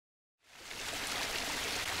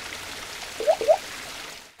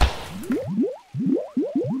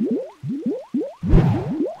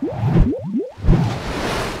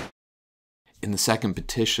second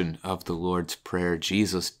petition of the Lord's Prayer,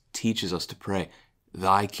 Jesus teaches us to pray,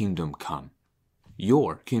 "Thy kingdom come."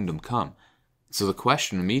 Your kingdom come. So the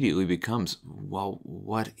question immediately becomes, well,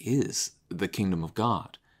 what is the kingdom of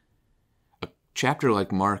God? A chapter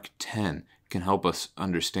like Mark 10 can help us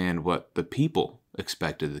understand what the people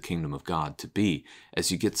expected the kingdom of God to be,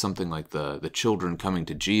 as you get something like the children coming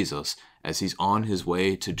to Jesus as he's on his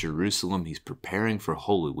way to Jerusalem. He's preparing for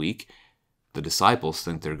Holy Week. The disciples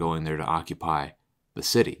think they're going there to occupy the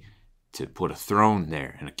city, to put a throne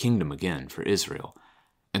there and a kingdom again for Israel.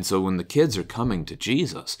 And so when the kids are coming to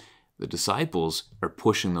Jesus, the disciples are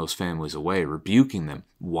pushing those families away, rebuking them.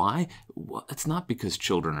 Why? Well, it's not because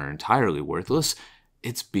children are entirely worthless.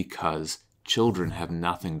 It's because children have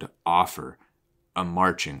nothing to offer a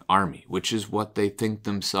marching army, which is what they think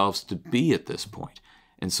themselves to be at this point.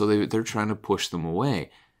 And so they're trying to push them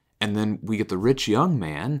away. And then we get the rich young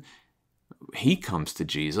man. He comes to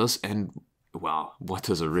Jesus, and, well, what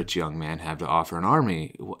does a rich young man have to offer an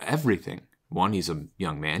army? Well, everything. One, he's a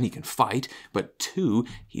young man, he can fight, but two,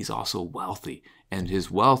 he's also wealthy, and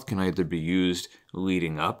his wealth can either be used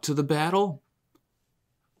leading up to the battle,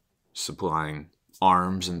 supplying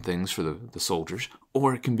arms and things for the soldiers,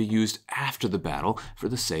 or it can be used after the battle for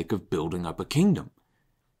the sake of building up a kingdom.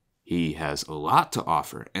 He has a lot to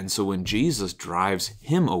offer, and so when Jesus drives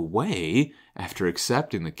him away after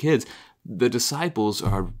accepting the kids, the disciples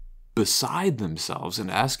are beside themselves and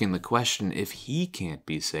asking the question, if he can't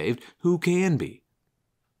be saved, who can be?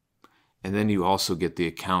 And then you also get the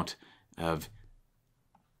account of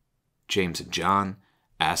James and John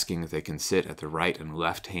asking if they can sit at the right and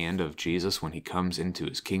left hand of Jesus when he comes into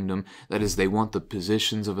his kingdom. That is, they want the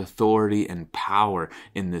positions of authority and power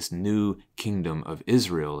in this new kingdom of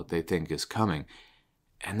Israel that they think is coming.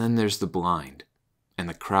 And then there's the blind, and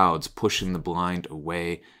the crowds pushing the blind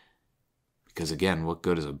away. Because again, what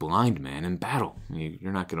good is a blind man in battle?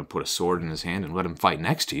 You're not going to put a sword in his hand and let him fight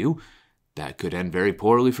next to you. That could end very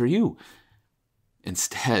poorly for you.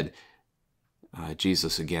 Instead,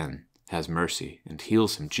 Jesus again has mercy and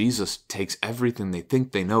heals him. Jesus takes everything they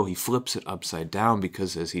think they know, he flips it upside down,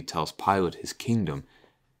 because as he tells Pilate, his kingdom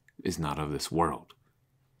is not of this world.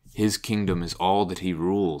 His kingdom is all that he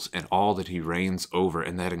rules and all that he reigns over,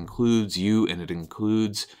 and that includes you and it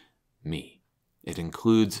includes me. It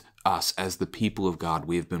includes us as the people of God.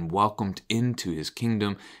 We have been welcomed into his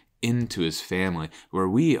kingdom, into his family, where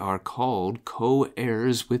we are called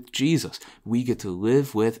co-heirs with Jesus. We get to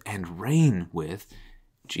live with and reign with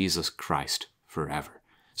Jesus Christ forever.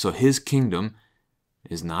 So his kingdom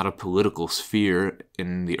is not a political sphere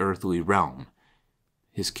in the earthly realm.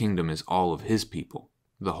 His kingdom is all of his people,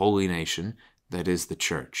 the holy nation that is the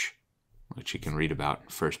church, which you can read about in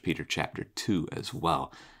 1 Peter chapter 2 as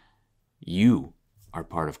well. You are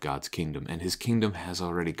part of God's kingdom, and his kingdom has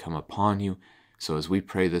already come upon you. So as we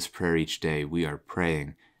pray this prayer each day, we are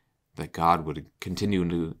praying that God would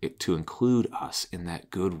continue to include us in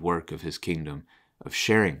that good work of his kingdom, of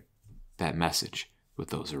sharing that message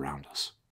with those around us.